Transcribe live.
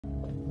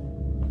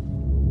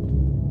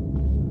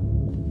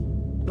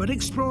But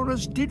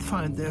explorers did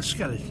find their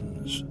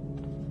skeletons.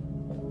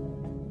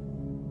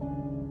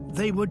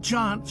 They were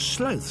giant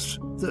sloths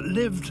that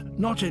lived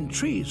not in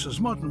trees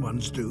as modern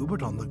ones do,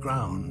 but on the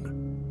ground.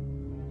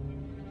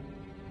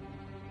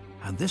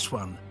 And this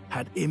one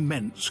had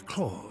immense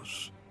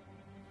claws.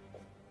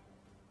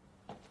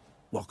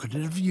 What could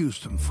it have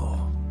used them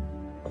for?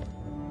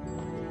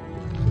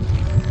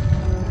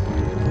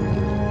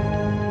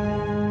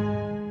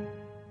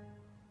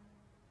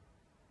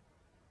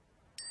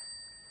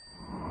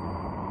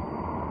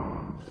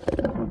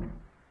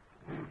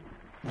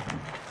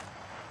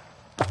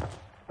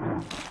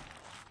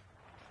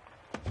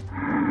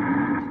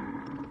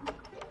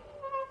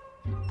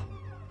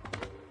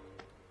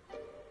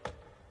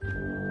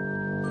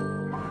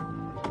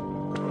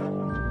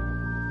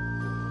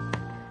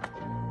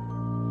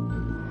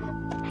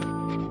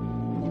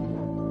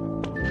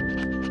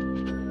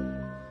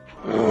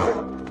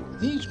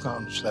 These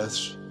ground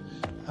sloths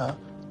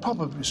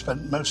probably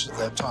spent most of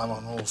their time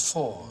on all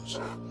fours,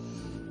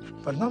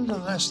 but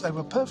nonetheless they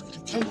were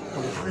perfectly capable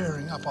of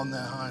rearing up on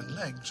their hind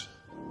legs.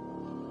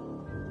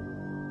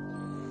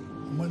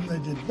 And when they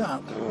did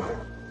that,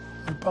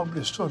 they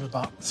probably stood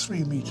about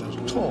 3 meters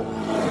tall,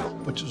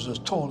 which is as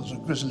tall as a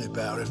grizzly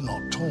bear, if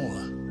not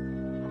taller.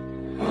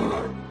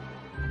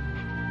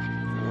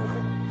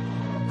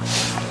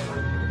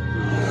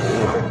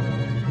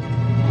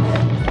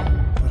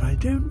 I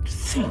don't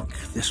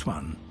think this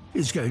one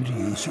is going to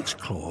use its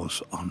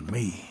claws on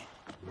me.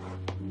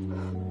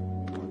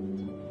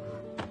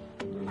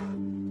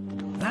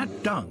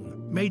 That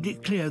dung made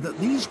it clear that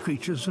these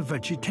creatures are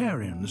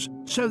vegetarians,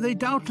 so they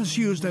doubtless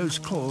use those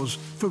claws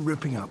for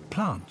ripping up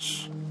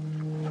plants.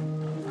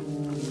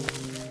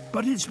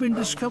 But it's been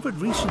discovered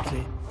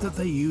recently that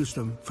they use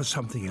them for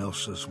something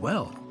else as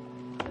well.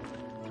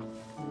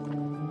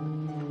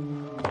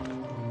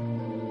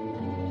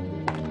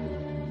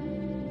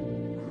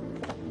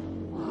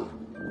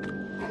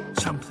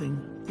 Something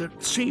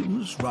that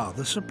seems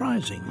rather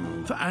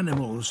surprising for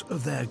animals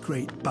of their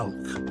great bulk.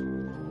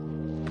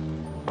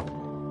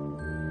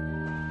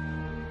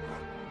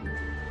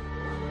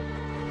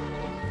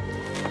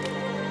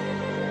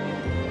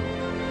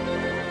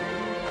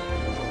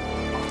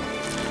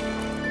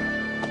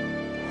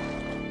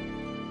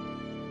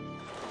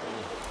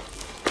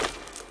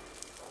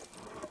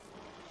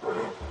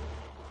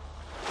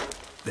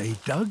 They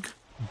dug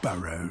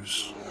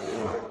burrows.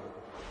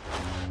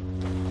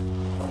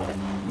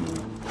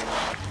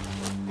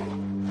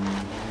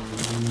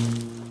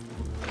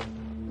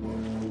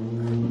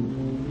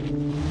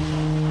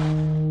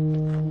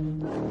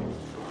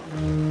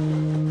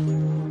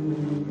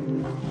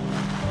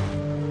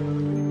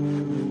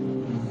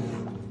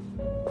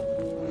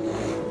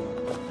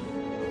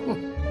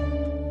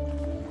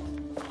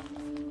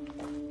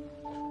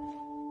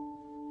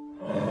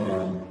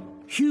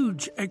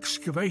 Huge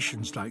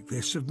excavations like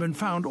this have been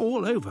found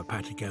all over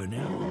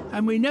Patagonia,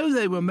 and we know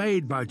they were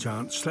made by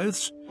giant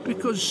sloths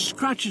because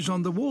scratches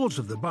on the walls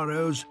of the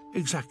burrows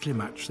exactly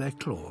match their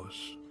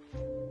claws.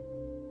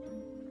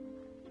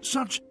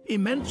 Such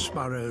immense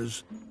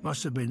burrows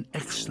must have been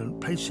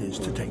excellent places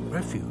to take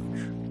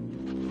refuge.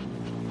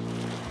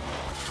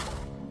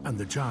 And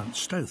the giant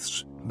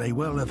sloths may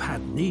well have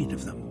had need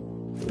of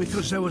them,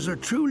 because there was a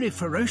truly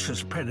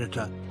ferocious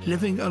predator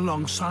living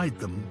alongside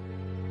them.